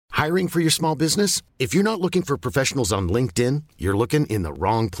Hiring for your small business? If you're not looking for professionals on LinkedIn, you're looking in the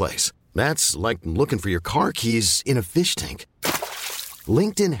wrong place. That's like looking for your car keys in a fish tank.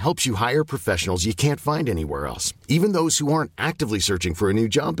 LinkedIn helps you hire professionals you can't find anywhere else, even those who aren't actively searching for a new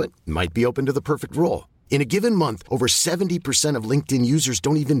job but might be open to the perfect role. In a given month, over 70% of LinkedIn users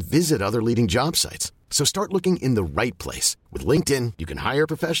don't even visit other leading job sites. So start looking in the right place. With LinkedIn, you can hire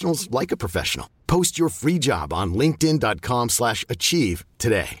professionals like a professional. Post your free job on linkedin.com/achieve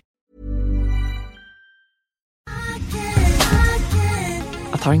today.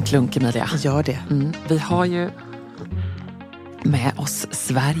 Jag tar en klunk, Emilia. Gör det. Vi har ju med oss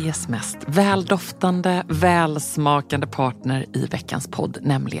Sveriges mest väldoftande, välsmakande partner i veckans podd,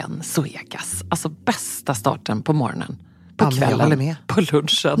 nämligen Zoegas. Alltså bästa starten på morgonen. På kvällen, på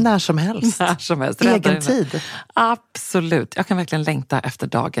lunchen. När som helst. Egen tid. Absolut. Jag kan verkligen längta efter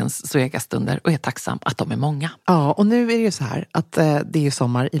dagens Zoegas-stunder och är tacksam att de är många. Ja, och nu är det ju så här att det är ju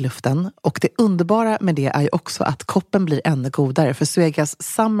sommar i luften. Och det underbara med det är ju också att koppen blir ännu godare. För Zoegas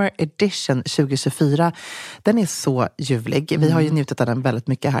Summer Edition 2024, den är så ljuvlig. Vi har ju njutit av den väldigt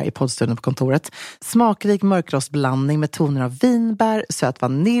mycket här i poddstunden på kontoret. Smakrik mörkrostblandning med toner av vinbär, söt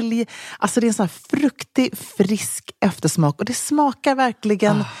vanilj. Alltså det är en sån här fruktig, frisk eftersmak. Och det smakar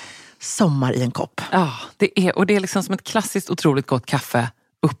verkligen sommar i en kopp. Ja, det är liksom som ett klassiskt otroligt gott kaffe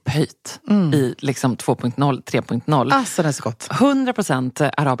upphöjt i liksom 2.0, 3.0. Alltså det är så gott.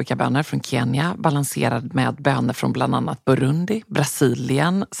 100% arabikabönor från Kenya, balanserad med bönor från bland annat Burundi,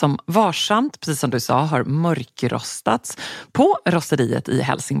 Brasilien, som varsamt, precis som du sa, har mörkrostats på rosteriet i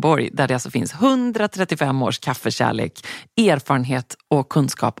Helsingborg, där det alltså finns 135 års kaffekärlek, erfarenhet och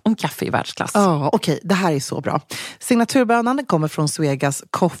kunskap om kaffe i världsklass. Ja, okej. Det här är så bra. Signaturbönan kommer från Zoegas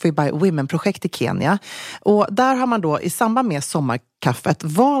Coffee by Women-projekt i Kenya. Och där har man då i samband med sommarkaffet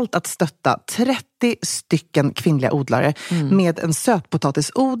valt att stötta 30 stycken kvinnliga odlare med en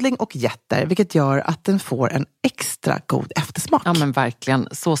sötpotatisodling och jätter, vilket gör att den får en extra god eftersmak. Ja, men verkligen,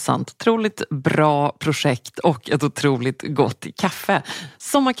 så sant. Otroligt bra projekt och ett otroligt gott kaffe.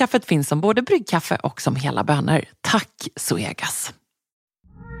 Sommarkaffet finns som både bryggkaffe och som hela bönor. Tack Zoegas!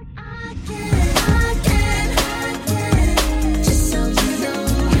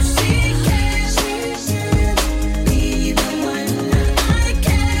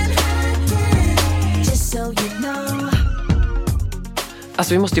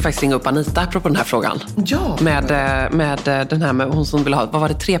 Alltså vi måste ju faktiskt ringa upp Anita apropå den här frågan. Ja. Med den här med hon som vill ha, vad var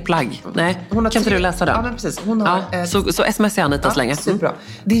det, 3 plagg? Nej, kan inte du läsa den? Ja, men precis. Hon har, så sms är Anita så länge. Superbra.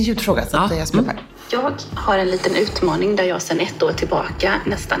 Det är en ljudfråga så att jag spelar här. Jag har en liten utmaning där jag sedan 1 år tillbaka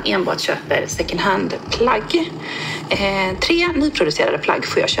nästan enbart köper second hand-plagg. 3 nyproducerade plagg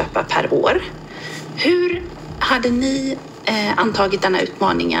får jag köpa per år. Hur hade ni antagit denna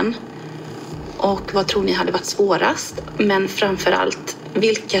utmaningen? Och vad tror ni hade varit svårast? Men framförallt,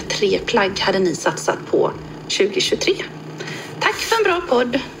 vilka 3 plagg hade ni satsat på 2023? Tack för en bra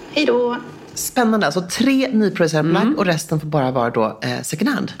podd. Hej då! Spännande, alltså 3 nyproducerade plagg och resten får bara vara då second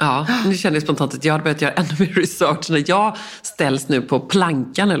hand. Ja, nu kände jag spontant att jag hade börjat göra ännu mer research när jag ställs nu på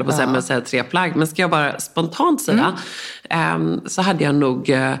plankan eller på säga med 3 plagg. Men ska jag bara spontant säga så hade jag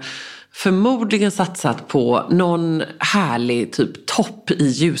nog förmodligen satsat på någon härlig typ topp i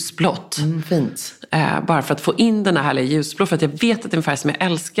ljusblått. Fint. Bara för att få in den här härliga ljusblå. För att jag vet att det är en färg som jag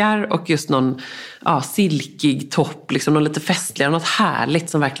älskar. Och just någon silkig topp. Liksom något lite festligare. Något härligt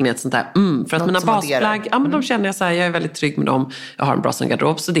som verkligen är ett sånt där. För att mina basplagg, men de känner jag så här. Jag är väldigt trygg med dem. Jag har en bra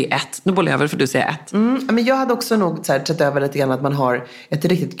garderob. Så det är 1. Nu bollar jag över för du säger 1. Men jag hade också nog så här, tagit över lite grann att man har ett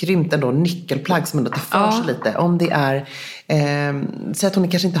riktigt grymt ändå nyckelplagg som ändå tar för sig lite. Om det är så att hon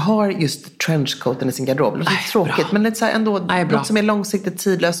kanske inte har just trenchcoaten i sin garderob. Det låter tråkigt, bra. Men lite så här ändå något som är långsiktigt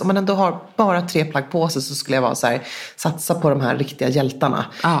tidlöst. Om man ändå har bara 3 plagg på sig så skulle jag vara så här, satsa på de här riktiga hjältarna.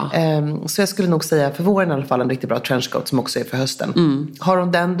 Så jag skulle nog säga för våren i alla fall en riktigt bra trenchcoat som också är för hösten. Har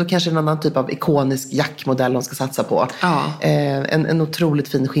hon den, då kanske det är en annan typ av ikonisk jackmodell hon ska satsa på. En otroligt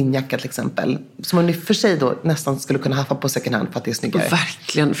fin skinnjacka till exempel. Som hon i för sig då nästan skulle kunna haffa på second hand för att det är snyggare.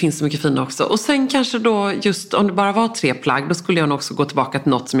 Verkligen, finns så mycket fina också. Och sen kanske då just om det bara var 3 plagg, då skulle jag nog också gå tillbaka till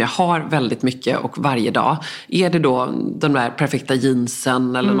något som jag har väldigt mycket och varje dag. Är det då de där perfekta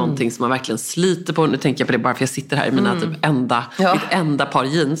jeansen eller någonting som man verkligen sliter på? Nu tänker jag på det bara för jag sitter här i mina typ mitt enda par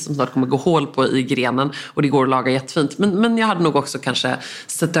jeans som snart kommer gå hål på i grenen och det går att laga jättefint. Men jag hade nog också kanske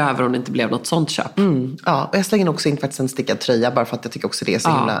sett över om det inte blev något sånt köp. Ja, och jag slänger också in faktiskt en stickad tröja bara för att jag tycker också det är så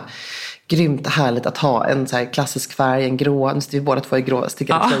himla grymt härligt att ha en så här klassisk färg, en grå, nu sitter vi båda två i grå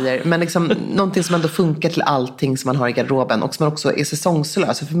stickade tröjor, men liksom någonting som ändå funkar till allting som man har i garderoben och som man också är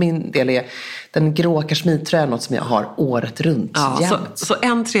säsongslös. Så för min del är den grå kashmirtröjan något som jag har året runt. Så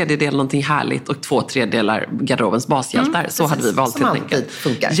 1/3 någonting härligt och 2/3 garderobens bashjältar. Så hade vi valt helt enkelt.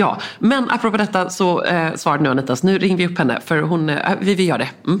 Funkar. Ja, men apropå detta så svarade nu Anita, så nu ringer vi upp henne för vi gör det.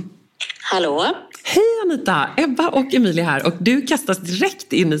 Hallå? Hej Anita, Ebba och Emilia här och du kastas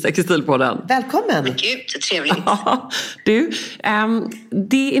direkt in i Sexstilpodden. Välkommen! Gud, så trevligt. Du,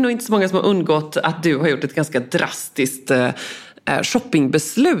 det är nog inte så många som har undgått att du har gjort ett ganska drastiskt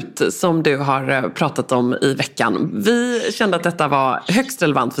shoppingbeslut som du har pratat om i veckan. Vi kände att detta var högst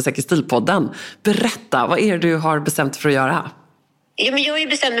relevant för Sexstilpodden. Berätta, vad är det du har bestämt för att göra? Ja, men jag har ju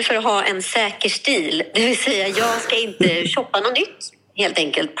bestämt mig för att ha en säker stil. Det vill säga, jag ska inte shoppa något nytt. Helt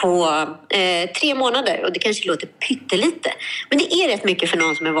enkelt på 3 månader. Och det kanske låter pyttelite. Men det är rätt mycket för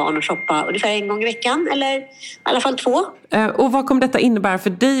någon som är van att shoppa ungefär 1 gång i veckan. Eller i alla fall 2. Och vad kommer detta innebära för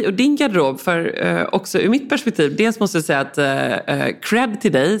dig och din garderob? För också ur mitt perspektiv, dels måste jag säga att cred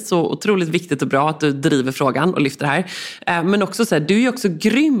till dig. Så otroligt viktigt och bra att du driver frågan och lyfter det här. Men också så här, du är ju också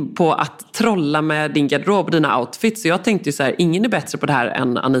grym på att trolla med din garderob och dina outfits. Så jag tänkte ju så här, ingen är bättre på det här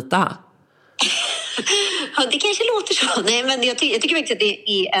än Anita. Ja, det kanske låter så. Nej, men jag tycker faktiskt att det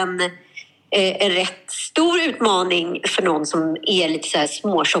är en rätt stor utmaning för någon som är lite så här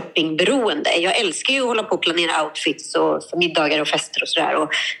små shoppingberoende. Jag älskar ju att hålla på och planera outfits och för middagar och fester och sådär. Och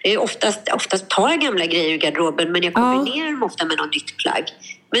det är oftast tar jag gamla grejer i garderoben, men jag kombinerar dem ofta med något nytt plagg.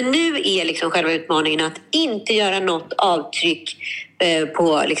 Men nu är liksom själva utmaningen att inte göra något avtryck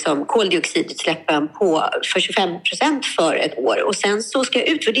på liksom koldioxidutsläppen för 25% för ett år. Och sen så ska jag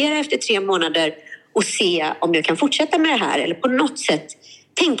utvärdera efter 3 månader och se om jag kan fortsätta med det här eller på något sätt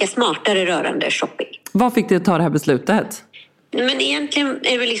tänka smartare rörande shopping. Vad fick dig att ta det här beslutet? Men egentligen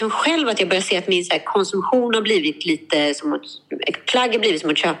är det väl liksom själv att jag börjar se att min så här konsumtion har blivit lite som ett plagg har blivit som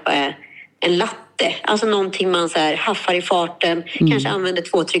att köpa en latte. Alltså någonting man så här haffar i farten, kanske använder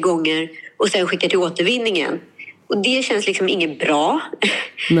 2-3 gånger och sen skickar till återvinningen. Och det känns liksom inget bra.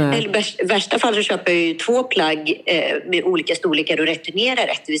 Eller i värsta fall så köper jag ju 2 plagg med olika storlekar och returnerar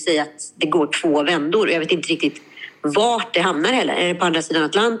rätt. Det vill säga att det går 2 vändor. Och jag vet inte riktigt vart det hamnar heller. Är det på andra sidan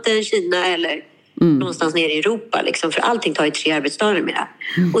Atlanten, Kina eller någonstans nere i Europa? Liksom. För allting tar ju 3 arbetsdagar med det.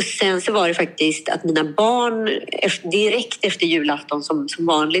 Och sen så var det faktiskt att mina barn direkt efter julafton som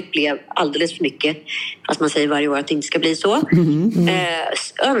vanligt blev alldeles för mycket. Fast man säger varje år att det inte ska bli så.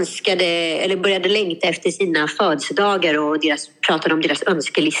 Önskade eller började längta efter sina födelsedagar och pratade om deras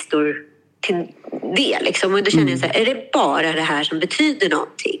önskelistor till det. Liksom. Och då kände jag så här, är det bara det här som betyder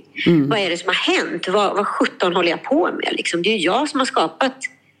någonting? Vad är det som har hänt? Vad 17 håller jag på med? Liksom, det är ju jag som har skapat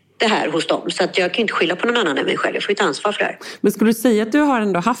det här hos dem. Så att jag kan inte skylla på någon annan än mig själv. Jag får ett ansvar för det här. Men skulle du säga att du har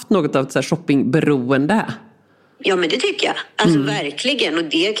ändå haft något av ett så här shoppingberoende? Ja, men det tycker jag. Alltså verkligen. Och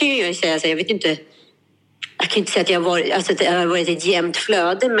det kan ju jag säga. Så jag vet inte. Jag kan inte säga att det har varit ett jämnt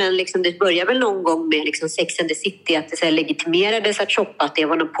flöde. Men liksom det börjar väl någon gång med liksom Sex and the City. Att det så här legitimerades att shoppa. Att det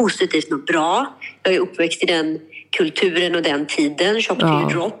var något positivt, något bra. Jag är uppväxt i den kulturen och den tiden. Shop to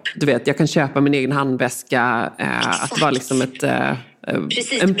drop. Du vet, jag kan köpa min egen handväska. Att det var liksom ett...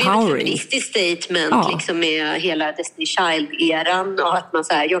 Precis, det blev ett feministiskt statement liksom med hela Destiny Child-eran och att man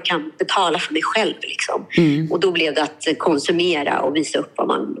så här, jag kan betala för mig själv liksom. Och då blev det att konsumera och visa upp vad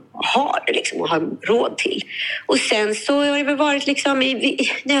man har liksom, och har råd till. Och sen så har det väl varit liksom,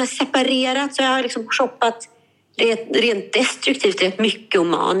 när jag har separerat så har jag liksom shoppat rent destruktivt rätt mycket och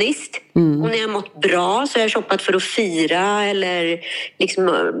maniskt. Och när jag har mått bra så har jag shoppat för att fira eller liksom,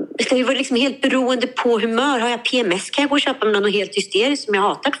 det var liksom helt beroende på humör. Har jag PMS kan jag gå och köpa med något helt hysteriskt som jag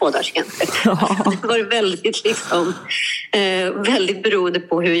hatar 2 dagar senare. Det var väldigt liksom väldigt beroende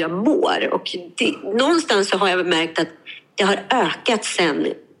på hur jag mår. Och någonstans så har jag märkt att det har ökat sen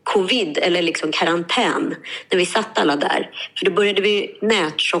covid eller liksom karantän när vi satt alla där. För då började vi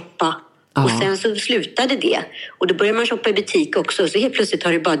nätshoppa. Och sen så slutade det. Och då börjar man shoppa i butik också. Så helt plötsligt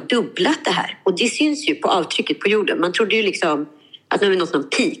har det bara dubblat det här. Och det syns ju på avtrycket på jorden. Man trodde ju liksom att nu har vi nått någon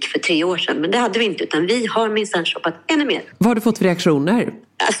peak för 3 år sedan. Men det hade vi inte. Utan vi har minsann shoppat ännu mer. Vad har du fått för reaktioner?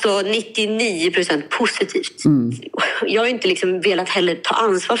 Alltså 99% positivt. Jag har inte liksom velat heller ta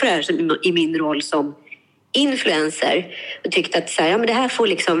ansvar för det här i min roll som influencer. Och tyckt att så här, ja, men det här får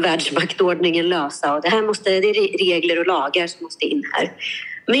liksom världsmaktordningen lösa. Och det är regler och lagar som måste in här.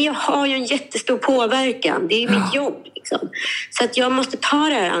 Men jag har ju en jättestor påverkan. Det är mitt jobb. Liksom. Så att jag måste ta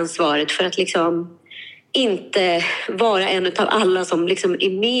det här ansvaret för att liksom inte vara en av alla som liksom är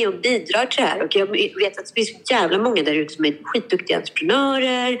med och bidrar till det här. Och jag vet att det finns jävla många där ute som är skitduktiga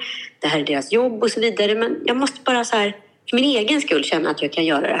entreprenörer. Det här är deras jobb och så vidare. Men jag måste bara så här för min egen skull känna att jag kan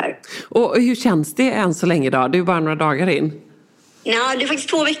göra det här. Och hur känns det än så länge då? Det är bara några dagar in. Ja, det är faktiskt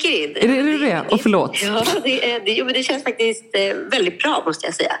 2 veckor in. Är det? Och förlåt. Ja, det känns faktiskt väldigt bra, måste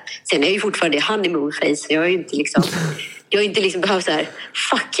jag säga. Sen är jag ju fortfarande honeymoon face, så jag är ju inte liksom... Jag har inte liksom behövt så här,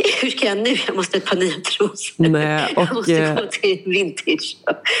 fuck, hur ska jag nu? Jag måste ha ett par nya trosor. Nej, och, jag måste gå till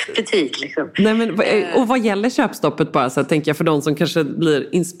vintage-butik. Liksom. Nej, men, och vad gäller köpstoppet bara, så tänker jag för de som kanske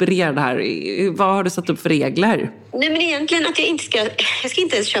blir inspirerade här. Vad har du satt upp för regler? Nej, men egentligen att jag ska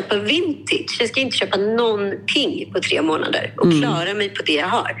inte ens köpa vintage. Jag ska inte köpa någonting på 3 månader och klara mig på det jag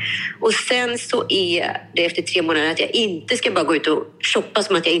har. Och sen så är det efter 3 månader att jag inte ska bara gå ut och shoppa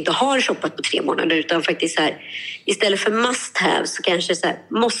som att jag inte har shoppat på 3 månader, utan faktiskt så här, istället för must have så kanske så här,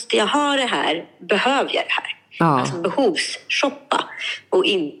 måste jag ha det här? Behöver jag det här? Ja. Alltså behovsshoppa och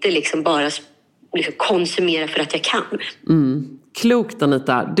inte liksom bara liksom konsumera för att jag kan. Klokt,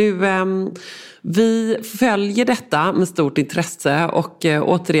 Anita. Vi följer detta med stort intresse och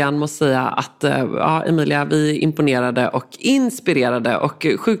återigen måste säga att Emilia, vi är imponerade och inspirerade och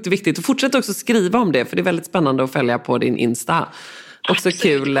sjukt viktigt. Och fortsätt också skriva om det, för det är väldigt spännande att följa på din Insta. Också absolut,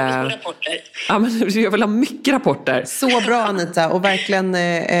 kul. Ja, men jag vill ha mycket rapporter. Så bra, Anita, och verkligen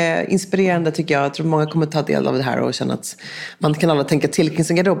inspirerande tycker jag. Jag tror många kommer ta del av det här och känna att man kan alla tänka till kring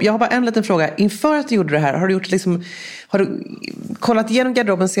sin garderob. Jag har bara en liten fråga. Inför att du gjorde det här, har du kollat igenom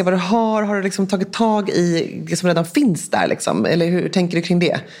garderoben, se vad du har du liksom tagit tag i det som redan finns där liksom? Eller hur tänker du kring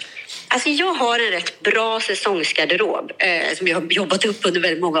det? Alltså jag har en rätt bra säsongsgarderob som jag har jobbat upp under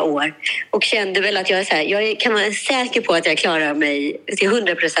väldigt många år. Och kände väl att jag kan vara säker på att jag klarar mig till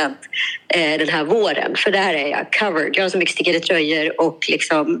 100% den här våren. För där är jag covered. Jag har så mycket stickade tröjor och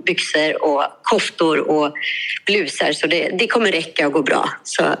liksom byxor och koftor och blusar. Så det kommer räcka och gå bra.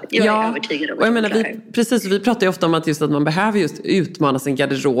 Så jag är övertygad om och jag menar, vi pratar ju ofta om att man behöver just utmana sin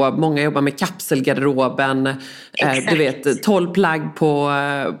garderob. Många jobbar med kapselgarderoben. Du vet, 12 plagg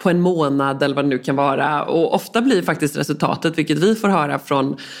på en månad eller vad det nu kan vara. Och ofta blir faktiskt resultatet, vilket vi får höra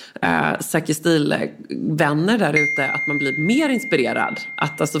från Säker stil-vänner där ute, att man blir mer inspirerad.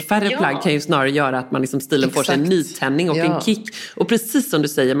 Att alltså färre plagg kan ju snarare göra att man liksom stilen får sig en nytändning och en kick. Och precis som du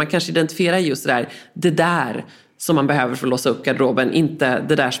säger, man kanske identifierar just det där som man behöver för att låsa upp garderoben, inte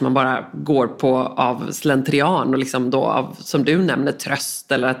det där som man bara går på av slentrian och liksom då av, som du nämner,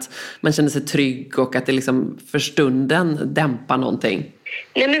 tröst, eller att man känner sig trygg och att det liksom för stunden dämpar någonting.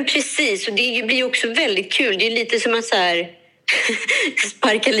 Nej, men precis, och det blir också väldigt kul. Det är lite som att så här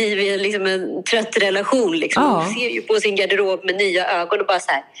sparka liv i liksom en trött relation liksom. Man ser ju på sin garderob med nya ögon och bara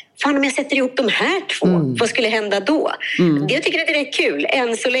så här, fan om jag sätter ihop de här 2, vad skulle hända då? Jag tycker att det är kul,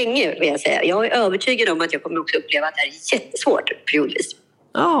 än så länge vill jag säga. Jag är övertygad om att jag kommer också uppleva att det här är jättesvårt periodvis.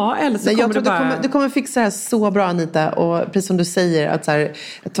 Ja, eller så kommer det bara... Du kommer fixa det här så bra, Anita. Och precis som du säger, att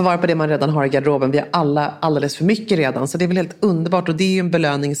ta vara på det man redan har i garderoben. Vi har alla alldeles för mycket redan. Så det är väl helt underbart. Och det är ju en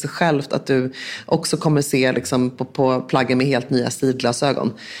belöning i sig självt att du också kommer se liksom, på plaggen med helt nya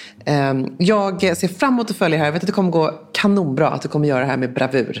stilglasögon. Jag ser fram emot att följa här. Jag vet att det kommer gå kanonbra, att du kommer göra det här med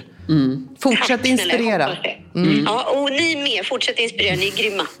bravur. Fortsätt inspirera. Ja, och ni med. Fortsätt inspirera, ni är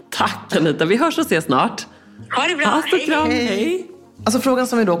grymma. Tack, Anita. Vi hörs och ses snart. Ha det bra. Hej. Alltså frågan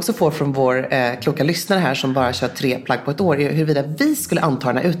som vi då också får från vår kloka lyssnare här som bara kör 3 plagg på ett år är huruvida vi skulle anta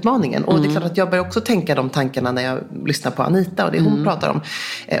den här utmaningen. Och det är klart att jag börjar också tänka de tankarna när jag lyssnar på Anita och det hon pratar om.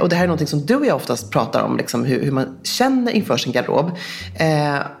 Och det här är någonting som du och jag oftast pratar om, liksom hur man känner inför sin garderob.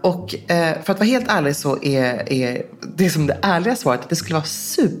 För att vara helt ärlig så är det som det ärliga svaret att det skulle vara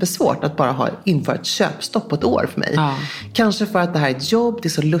supersvårt att bara införa ett köpstopp på ett år för mig. Kanske för att det här är ett jobb, det är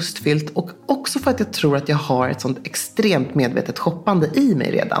så lustfyllt, och också för att jag tror att jag har ett sånt extremt medvetet shoppande i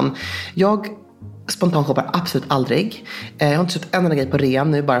mig redan. Jag spontanshoppar absolut aldrig. Jag har inte köpt en enda grej på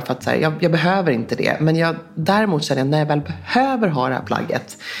rean nu bara för att jag behöver inte det. Men däremot känner jag när jag väl behöver ha det här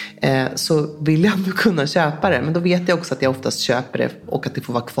plagget så vill jag ändå kunna köpa det. Men då vet jag också att jag oftast köper det och att det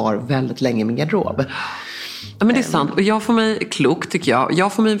får vara kvar väldigt länge i min garderob. Ja, men det är sant. Och jag får mig klok, tycker jag.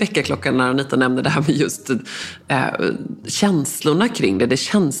 Jag får mig en väckarklocka när Anita nämnde det här med just känslorna kring det. Det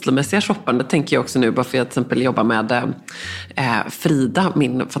känslomässiga shoppandet tänker jag också nu. Bara för att jag till exempel jobbar med Frida,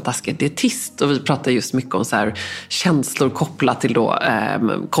 min fantastiska dietist. Och vi pratar just mycket om så här känslor kopplat till då,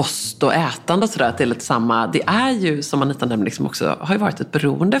 kost och ätande och sådär. Att det är lite samma. Det är ju, som Anita nämnde, liksom också, har ju varit ett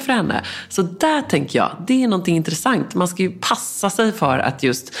beroende för henne. Så där tänker jag, det är någonting intressant. Man ska ju passa sig för att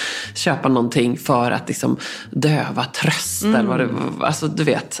just köpa någonting för att liksom döva tröster. Vad det, alltså du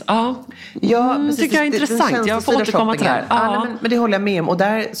vet. Ja, precis. Tycker jag är intressant. Jag får återkomma till det här. Ja. Men det håller jag med om. Och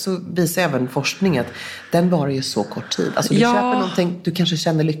där så visar även forskning att den var ju så kort tid. Alltså du köper någonting, du kanske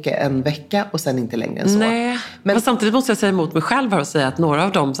känner lycka en vecka och sen inte längre än så. Nej, men samtidigt måste jag säga emot mig själv och säga att några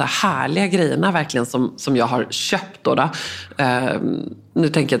av de så här härliga grejerna verkligen som jag har köpt då. Nu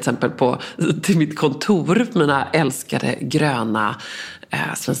tänker jag till exempel på till mitt kontor, mina älskade gröna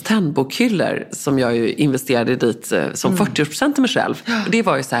Svenskt Tenn-bokhyllor som jag ju investerade dit som 40-årspresent till mig själv. Och det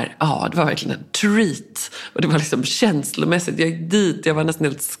var ju så här, det var verkligen en treat. Och det var liksom känslomässigt. Jag gick dit, jag var nästan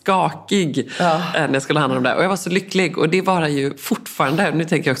helt skakig när jag skulle handla om det. Och jag var så lycklig. Och det var ju fortfarande, nu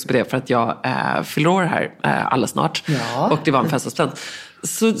tänker jag också på det för att jag fyller år här alldeles snart. Ja. Och det var en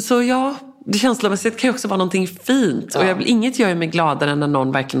födelsedagspresent. Så ja, det känslomässigt kan ju också vara någonting fint. Och inget gör mig gladare än när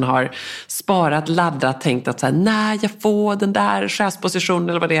någon verkligen har sparat, laddat, tänkt att så här, när jag får den där chefspositionen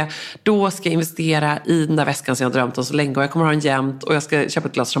eller vad det är, då ska jag investera i den där väskan som jag har drömt om så länge och jag kommer ha en jämt och jag ska köpa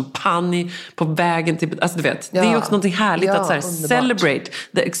ett glas champagne på vägen till, alltså du vet, det är också någonting härligt att så här, celebrate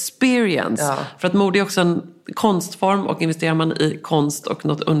the experience. För att mode är också en konstform och investerar man i konst och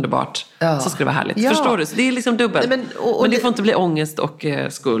något underbart så ska det vara härligt. Förstår du? Så det är liksom dubbelt. Men det får inte bli ångest och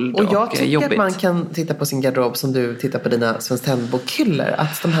skuld och jag tycker jobbigt. Att man kan titta på sin garderob som du tittar på dina Svenskt Tenn-bokhyllor.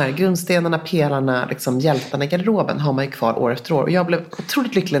 Att de här grundstenarna, pelarna, liksom hjältarna i garderoben har man ju kvar år efter år. Och jag blev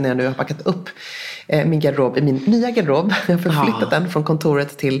otroligt lycklig när jag nu har packat upp min garderob i min nya garderob. Jag har förflyttat den från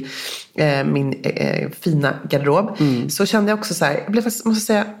kontoret till min fina garderob. Så kände jag också så här, jag blev faktiskt, måste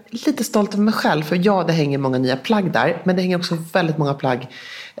säga, lite stolt över mig själv. För det hänger många nya plagg där. Men det hänger också väldigt många plagg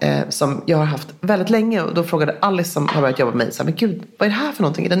som jag har haft väldigt länge. Och då frågade Alice som har börjat jobba med mig så här, men gud, vad är det här för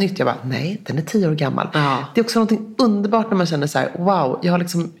någonting? Är det nytt? Jag bara, nej, den är 10 år gammal. Det är också någonting underbart när man känner så här, wow, jag har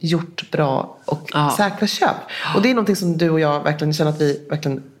liksom gjort bra och säkra köp. Och det är någonting som du och jag verkligen känner att vi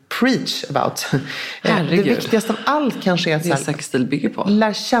verkligen preach about. Det viktigaste av allt kanske är att säker stil bygger på.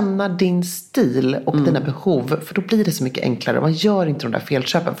 Lär känna din stil och dina behov. För då blir det så mycket enklare. Man gör inte de där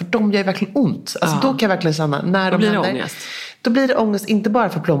felköpen. För de gör verkligen ont. Alltså då kan jag verkligen känna när då de blir händer. Det ångest. Då blir det ångest inte bara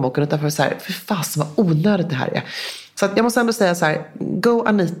för plånboken utan för så här, för fasen vad onödigt det här är. Så att jag måste ändå säga så här, go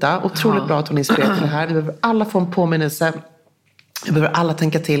Anita, otroligt bra att hon inspirerar till det här. Vi behöver alla få en påminnelse. Vi behöver alla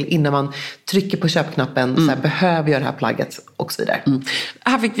tänka till innan man trycker på köpknappen. Så här, behöver jag det här plagget och så vidare.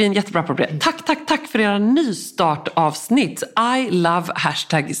 Här fick vi en jättebra problem. Tack för era nystartavsnitt. I love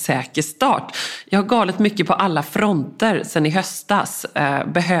 #säkerstart. Jag har galet mycket på alla fronter sen i höstas.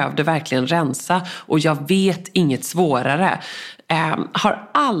 Behövde verkligen rensa och jag vet inget svårare. Har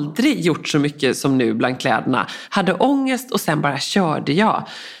aldrig gjort så mycket som nu bland kläderna. Hade ångest och sen bara körde jag.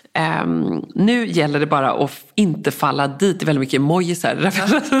 Nu gäller det bara att inte falla dit. Det är väldigt mycket emojis här. Det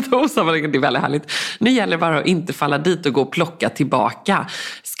är väldigt härligt. Nu gäller det bara att inte falla dit och gå och plocka tillbaka.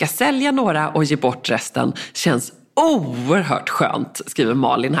 Ska sälja några och ge bort resten. Känns oerhört skönt, skriver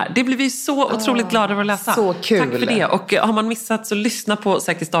Malin här. Det blir vi så otroligt glada över att läsa. Så kul. Tack för det. Och har man missat så lyssna på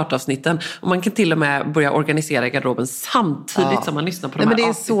Säker startavsnitten. Och man kan till och med börja organisera garderoben samtidigt som man lyssnar på de här men det är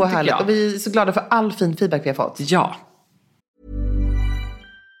avsnitten, så härligt. Och vi är så glada för all fin feedback vi har fått. Ja.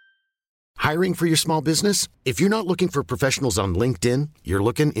 Hiring for your small business? If you're not looking for professionals on LinkedIn, you're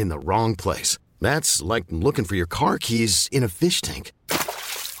looking in the wrong place. That's like looking for your car keys in a fish tank.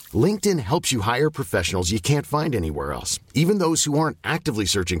 LinkedIn helps you hire professionals you can't find anywhere else, even those who aren't actively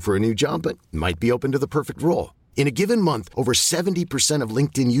searching for a new job but might be open to the perfect role. In a given month, over 70% of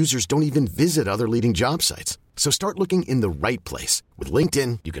LinkedIn users don't even visit other leading job sites. So start looking in the right place. With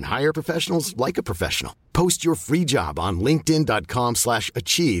LinkedIn, you can hire professionals like a professional. Post your free job on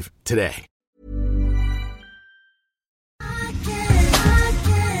linkedin.com/achieve today.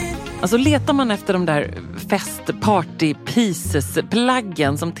 Alltså letar man efter de där festparty pieces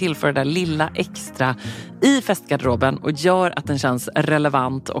plaggen som tillför det där lilla extra i festgarderoben och gör att den känns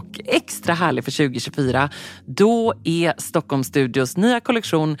relevant och extra härlig för 2024, då är Stockholm Studios nya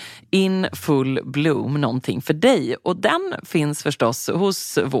kollektion In Full Bloom någonting för dig. Och den finns förstås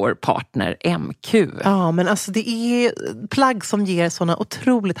hos vår partner MQ. Ja, men alltså det är plagg som ger såna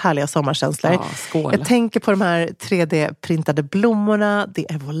otroligt härliga sommarkänslor. Ja, skål. Jag tänker på de här 3D-printade blommorna,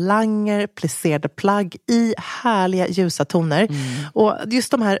 det är volanger, plisserade plagg i härliga ljusa toner. Och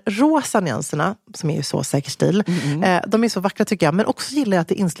just de här rosa nyanserna, som är ju så säker stil, de är så vackra tycker jag. Men också gillar jag att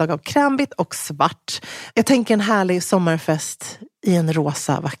det är inslag av krämvitt och svart. Jag tänker en härlig sommarfest i en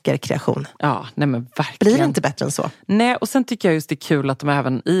rosa vacker kreation. Ja, nej men verkligen. Blir det inte bättre än så? Nej, och sen tycker jag just det är kul att de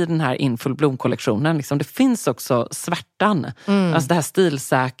även i den här Infull Bloom-kollektionen, liksom, det finns också svärtan. Alltså det här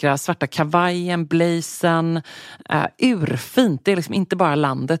stilsäkra, svarta kavajen, blazen, urfint. Det är liksom inte bara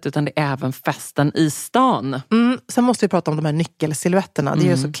landet utan det är även festen i stan. Sen måste vi prata om de här nyckelsilhuetterna. Det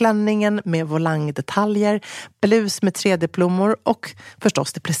är ju så klänningen med volangdetaljer, blus med 3D-plommor och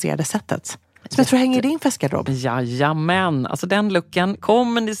förstås det plisserade sättet. Som jag tror hänger i din festgarderob. Jajamän, alltså den looken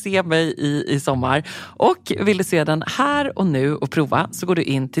kommer ni se mig i sommar. Och vill du se den här och nu och prova så går du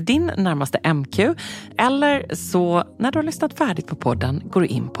in till din närmaste MQ. Eller så när du har lyssnat färdigt på podden går du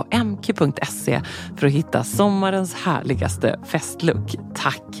in på mq.se för att hitta sommarens härligaste festlook.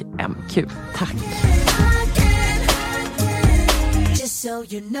 Tack MQ, tack.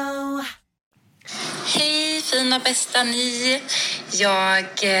 Hej fina bästa ni. Jag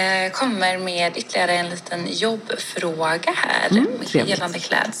kommer med ytterligare en liten jobbfråga här gällande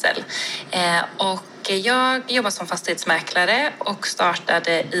klädsel. Och jag jobbar som fastighetsmäklare och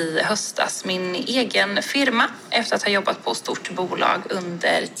startade i höstas min egen firma efter att ha jobbat på stort bolag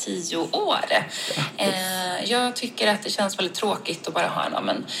under 10 år. Jag tycker att det känns väldigt tråkigt att bara ha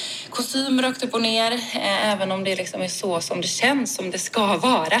en kostym rakt upp och ner, även om det liksom är så som det känns som det ska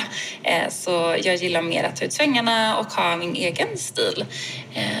vara. Så jag gillar mer att ta ut svängarna och ha min egen stil.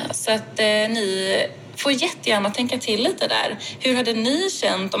 Så att ni får jättegärna tänka till lite där. Hur hade ni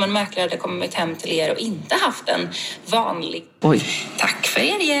känt om en mäklare hade kommit hem till er och inte haft en vanlig... Oj. Tack för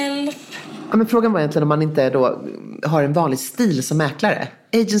er hjälp. Ja, men frågan var egentligen om man inte då har en vanlig stil som mäklare.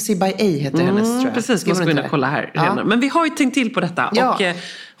 Agency by A heter hennes, tror jag. Precis, måste vi kolla här. Ja. Men vi har ju tänkt till på detta. Ja. Och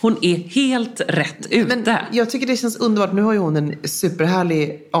hon är helt rätt ute. Men jag tycker det känns underbart. Nu har ju hon en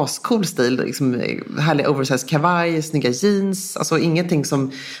superhärlig, ascool stil. Liksom, härlig oversized kavaj, snygga jeans. Alltså ingenting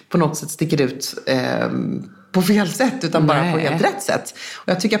som på något sätt sticker ut på fel sätt, utan bara på helt rätt sätt. Och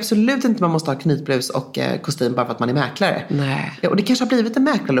jag tycker absolut inte man måste ha knytblus och kostym bara för att man är mäklare. Nej. Ja, och det kanske har blivit en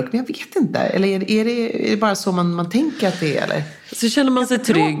mäklarlook, men jag vet inte. Eller är det bara så man tänker att det är, eller? Så känner man sig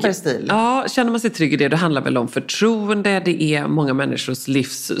trygg. Stil. Ja, känner man sig trygg i det handlar väl om förtroende. Det är många människors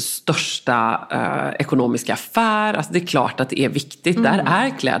livs största ekonomiska affär. Alltså det är klart att det är viktigt. Där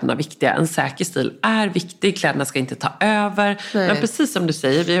är kläderna viktiga. En säker stil är viktig. Kläderna ska inte ta över. Nej. Men precis som du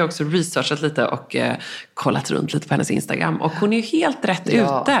säger, vi har också researchat lite och kollat runt lite på hennes Instagram. Och hon är ju helt rätt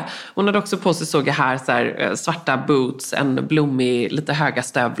ute. Hon hade också på sig, såg jag här, så här, svarta boots, en blommig, lite höga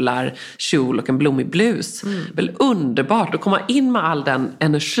stövlar, kjol och en blommig blus. Väl underbart att komma in med all den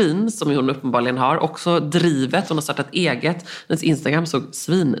energin som hon uppenbarligen har. Också drivet, hon har startat eget. Hennes Instagram såg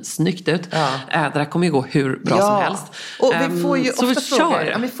svinsnyggt ut. Det där kommer ju gå hur bra som helst. Och vi får ju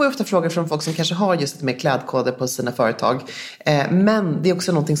ofta frågor från folk som kanske har just med klädkoder på sina företag. Men det är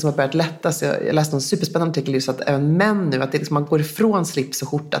också någonting som har börjat lättas. Jag läste en superspännande artikel just att även män nu, att det liksom, man går ifrån slips och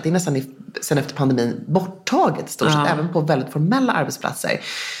skjorta. Att det är nästan sen efter pandemin borttaget stort sett, även på väldigt formella arbetsplatser.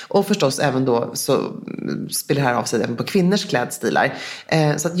 Och förstås även då så spelar det här av sig även på kvinnors klädstilar.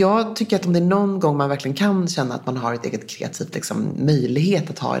 Så att jag tycker att om det är någon gång man verkligen kan känna att man har ett eget kreativt liksom, möjlighet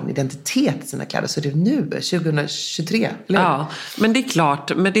att ha en identitet i sina kläder, så är det nu, 2023. Eller? Ja, men det är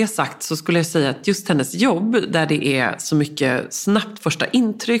klart, med det sagt så skulle jag säga att just hennes jobb, där det är så mycket snabbt första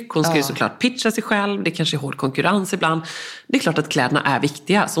intryck, hon ska ju såklart pitcha sig själv, det kanske är hård konkurrens ibland. Det är klart att kläderna är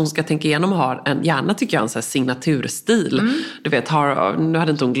viktiga, så hon ska tänka igenom och ha en, gärna tycker jag, en sån här signaturstil. Du vet, nu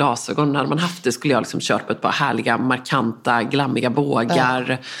hade inte hon glasögon, när man haft det skulle jag liksom kört på ett par härliga, markanta, glammiga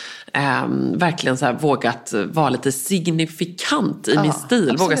bågar. Verkligen så här vågat vara lite signifikant i min stil.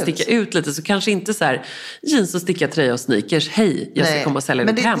 Absolut. Våga sticka ut lite, så kanske inte så här jeans och sticka tröja och sneakers. Hej, jag ska komma och sälja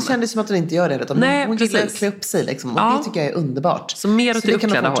ditt hem. Men det kändes som att hon inte gör det. Utan Nej, hon gillar att klä upp sig liksom, och det tycker jag är underbart. Så mer åt det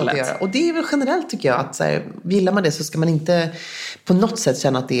uppklädda hållet. Göra. Och det är väl generellt tycker jag att så här, gillar man det så ska man inte på något sätt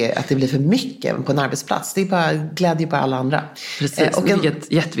känna att det blir för mycket på en arbetsplats. Det är bara glädje på alla andra. Precis, och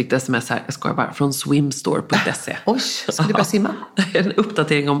ett jätteviktigt sms här, jag skojar bara, från swimstore.se. Oj, ska du börja simma? En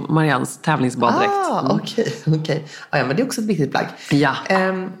uppdatering om Marians tävlingsbaddräkt. Okej. Ja, men det är också ett viktigt plagg. Ja.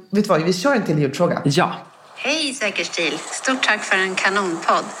 Vet du vad, vi kör en till ljudfråga. Ja. Hej Säker stil, stort tack för en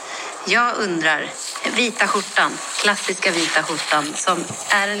kanonpodd. Jag undrar, vita skjortan, klassiska vita skjortan som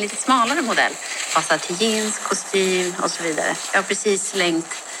är en lite smalare modell, passar till jeans, kostym och så vidare. Jag har precis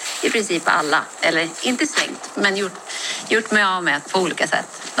slängt i princip alla, eller inte slängt, men gjort mig av med på olika sätt.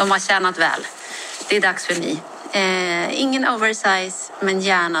 De har tjänat väl. Det är dags för ny. Ingen oversize, men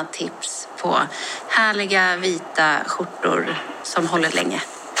gärna tips på härliga vita skjortor som håller länge.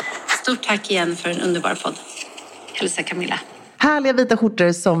 Stort tack igen för en underbar podd. Hälsa Camilla. Härliga vita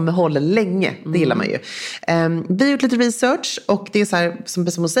skjortor som håller länge, det gillar man ju. Vi har gjort lite research och det är så här, som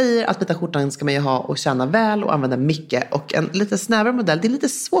hon säger, att vita skjortan ska man ju ha och tjäna väl och använda mycket. Och en lite snävare modell, det är lite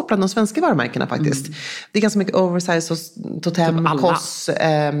svårt bland de svenska varumärkena faktiskt. Det är ganska mycket oversize hos Totem, Koss,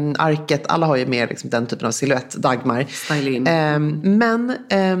 Arket. Alla har ju mer liksom den typen av silhuett, Dagmar. Men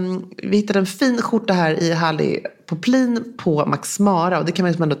vi hittade en fin skjorta här i härlig poplin på Max Mara. Och det kan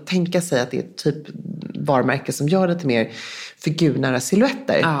man ju ändå tänka sig att det är typ varumärke som gör lite mer figurnära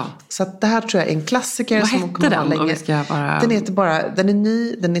silhuetter. Ja. Så att det här tror jag är en klassiker. Vad som kommer hette den? länge. Den är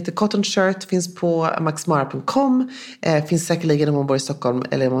ny, den heter Cotton Shirt, finns på maxmara.com. Finns säkerligen om man bor i Stockholm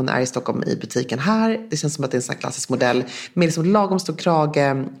eller om man är i Stockholm i butiken här. Det känns som att det är en sån här klassisk modell med liksom lagom stor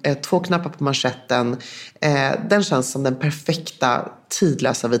krage, 2 knappar på manschetten. Den känns som den perfekta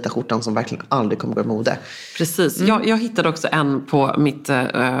tidlösa vita skjortan som verkligen aldrig kommer gå i mode. Precis. Jag hittade också en på mitt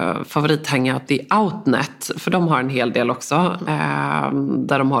favorithangout i Outnet. För de har en hel del också.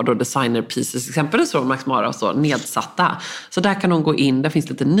 Där de har då designer pieces. Exempelvis från Max Mara och så nedsatta. Så där kan de gå in. Där finns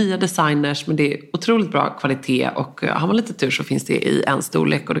lite nya designers. Men det är otroligt bra kvalitet. Och har man lite tur så finns det i en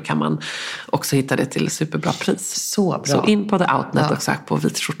storlek. Och då kan man också hitta det till superbra pris. Så bra. Så in på The Outnet och sök på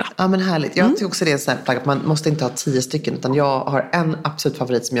vit skjorta. Ja men härligt. Jag tycker också det är en sån här plagg att man måste inte ha 10 stycken. Utan jag har en absolut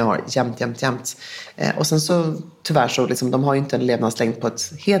favorit som jag har jämt. Och sen så tyvärr så liksom, de har ju inte en levnadslängd på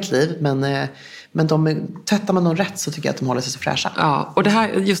ett helt liv. Men tvättar man dem rätt så tycker jag att de håller sig så fräscha. Ja, och det här,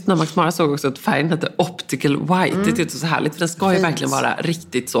 just när Max Mara såg också att färgen hette Optical White. Det tyckte så härligt, för den ska ju verkligen vara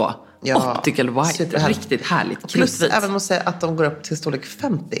riktigt så Optical White. Riktigt härligt. Plus även måste säga att de går upp till storlek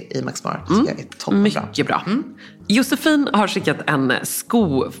 50 i Max Mara. Så jag är toppen mycket bra. Josefin har skickat en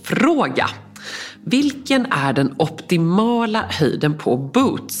skofråga. Vilken är den optimala höjden på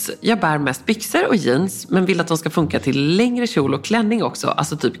boots? Jag bär mest byxor och jeans, men vill att de ska funka till längre kjol och klänning också.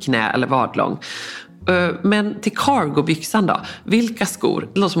 Alltså typ knä eller vadlång. Men till cargo-byxan då? Vilka skor?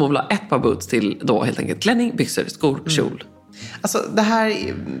 Det låter som hon vill ha ett par boots till då helt enkelt klänning, byxor, skor, kjol. Alltså det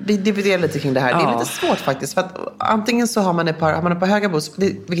här, vi dividerar lite kring det här. Det är lite svårt faktiskt. För att antingen så har man ett par höga boots,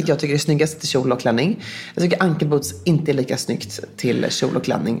 vilket jag tycker är snyggast till kjol och klänning. Jag tycker ankelboots inte är lika snyggt till kjol och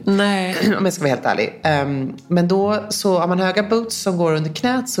klänning. Nej. Om jag ska vara helt ärlig. Men då så har man höga boots som går under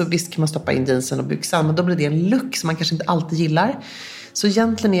knät, så visst kan man stoppa in jeansen och byxan. Men då blir det en look som man kanske inte alltid gillar. Så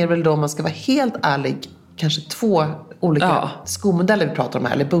egentligen är det väl då, om man ska vara helt ärlig, kanske 2 olika skomodeller vi pratar om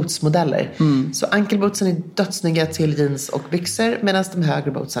här, eller bootsmodeller. Så ankelbootsen är dödssnygga till jeans och byxor, medan de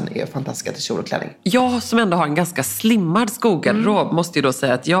högre bootsen är fantastiska till kjol och klänning. Jag som ändå har en ganska slimmad skogarderob måste ju då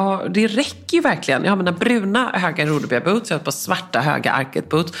säga att det räcker ju verkligen. Jag har mina bruna höga Rodebia-boots, jag har ett par svarta höga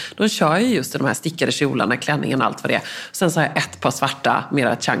Arket-boots. Då kör jag just de här stickade kjolarna, klänningen och allt vad det är. Sen så har jag ett par svarta,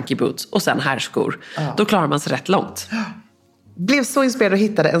 mera chunky boots och sen herrskor. Då klarar man sig rätt långt. Blev så inspirerad och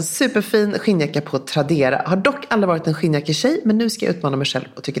hittade en superfin skinnjacka på Tradera. Har dock aldrig varit en skinnjacketjej, men nu ska jag utmana mig själv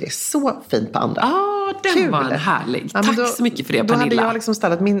och tycker det är så fint på andra. Den var en härlig. Tack så mycket för det, Pernilla. Då hade jag liksom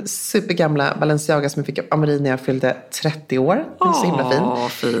ställt min supergamla Balenciaga som jag fick av Amarie när jag fyllde 30 år. Den är så himla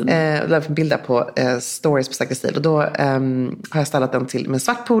fin. Jag la en bild där på stories på Säker stil. Och då har jag ställt den till med en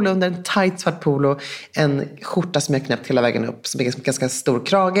svart polo under, en tight svart polo. En skjorta som jag knäppt hela vägen upp, som är en ganska stor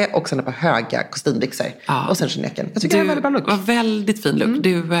krage. Och sen ett par höga kostymbyxor. Och sen skinnjackan. Jag tycker det är en väldigt bra look. Det var väldigt fin look.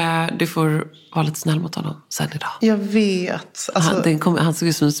 Du får vara lite snäll mot honom sen idag. Jag vet. Alltså, han såg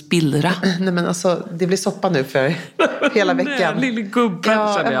ut som en spillra. Nej men alltså, det blir soppa nu för hela veckan. Nej, lille gubben,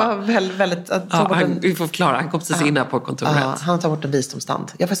 känner jag. Var väldigt vi får förklara, han kom precis in här på kontoret. Han tar bort en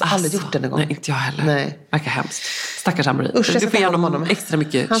visdomstand. Jag har faktiskt aldrig gjort det en gång. Nej, inte jag heller. Nej. Verkar hemskt. Stackars Amarie. Usch, du får ge honom extra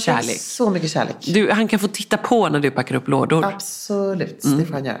mycket han kärlek. Han så mycket kärlek. Han kan få titta på när du packar upp lådor. Absolut, det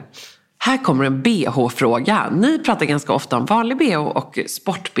får han göra. Här kommer en BH-fråga. Ni pratar ganska ofta om vanlig BH och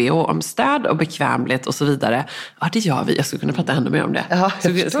sport-BH, om stöd och bekvämlighet och så vidare. Ja, det gör vi. Jag skulle kunna prata ännu mer om det. Ja, ska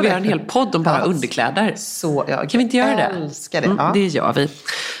vi göra en hel podd om bara underkläder? Kan vi inte göra det? Älskar det. Det gör vi.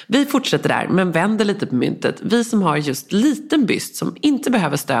 Vi fortsätter där, men vänder lite på myntet. Vi som har just liten byst som inte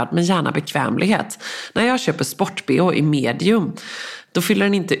behöver stöd, men gärna bekvämlighet. När jag köper sport-BH i medium, då fyller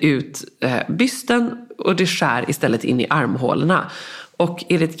den inte ut bysten och det skär istället in i armhålorna. Och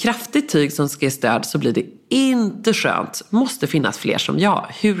är det ett kraftigt tyg som ska ge stöd så blir det inte skönt. Måste finnas fler som jag.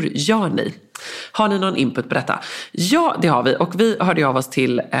 Hur gör ni? Har ni någon input på detta? Ja, det har vi. Och vi hörde av oss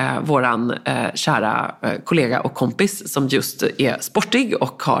till våran kära kollega och kompis som just är sportig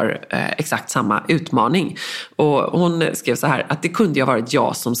och har exakt samma utmaning. Och hon skrev så här, att det kunde ju ha varit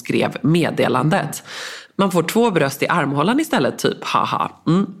jag som skrev meddelandet. Man får 2 bröst i armhålan istället, typ. Haha.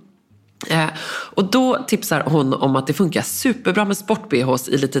 Och då tipsar hon om att det funkar superbra med sport-BHs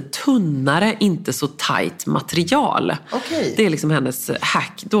i lite tunnare, inte så tight material. Okay. Det är liksom hennes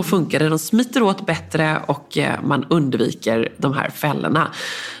hack. Då funkar det, de smiter åt bättre och man undviker de här fällorna.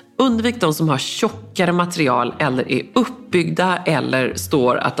 Undvik de som har tjockare material eller är uppbyggda eller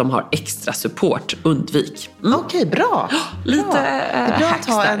står att de har extra support. Undvik. Okej, bra. Lite det är bra att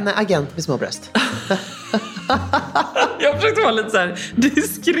ha där. en agent med små bröst. Jag försökte vara lite så här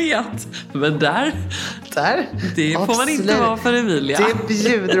diskret. Men där det får man inte vara för Emilia. Det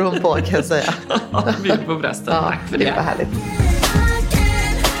bjuder hon på, kan jag säga. Bjud på brösten. Ja, tack för det. Det var härligt.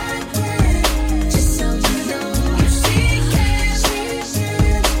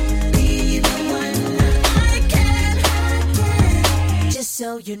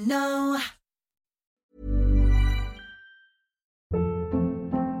 So you know.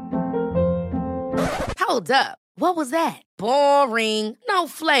 Hold up. What was that? Boring. No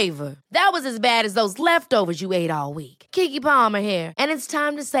flavor. That was as bad as those leftovers you ate all week. Keke Palmer here, and it's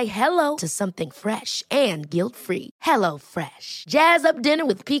time to say hello to something fresh and guilt-free. Hello Fresh. Jazz up dinner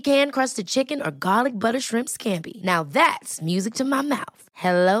with pecan-crusted chicken or garlic butter shrimp scampi. Now that's music to my mouth.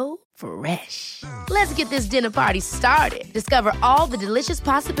 Hello Fresh. Let's get this dinner party started. Discover all the delicious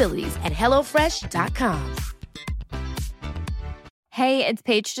possibilities at hellofresh.com. Hey, it's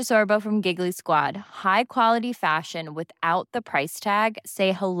Paige DeSorbo from Giggly Squad. High quality fashion without the price tag.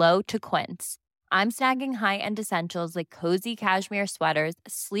 Say hello to Quince. I'm snagging high-end essentials like cozy cashmere sweaters,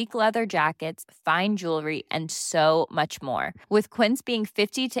 sleek leather jackets, fine jewelry, and so much more. With Quince being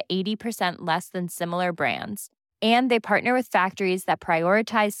 50 to 80% less than similar brands. And they partner with factories that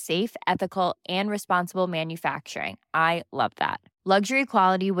prioritize safe, ethical, and responsible manufacturing. I love that. Luxury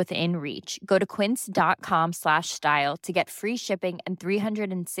quality within reach. Go to quince.com/style to get free shipping and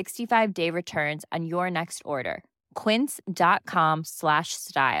 365-day returns on your next order.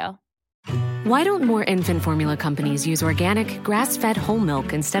 Quince.com/style. Why don't more infant formula companies use organic, grass-fed whole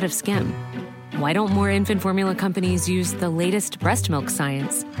milk instead of skim? Why don't more infant formula companies use the latest breast milk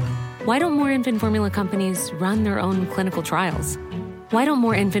science? Why don't more infant formula companies run their own clinical trials? Why don't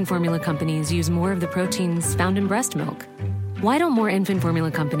more infant formula companies use more of the proteins found in breast milk? Why don't more infant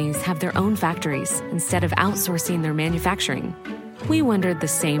formula companies have their own factories instead of outsourcing their manufacturing? We wondered the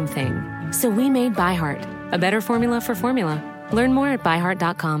same thing. So we made ByHeart, a better formula for formula. Learn more at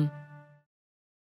byheart.com.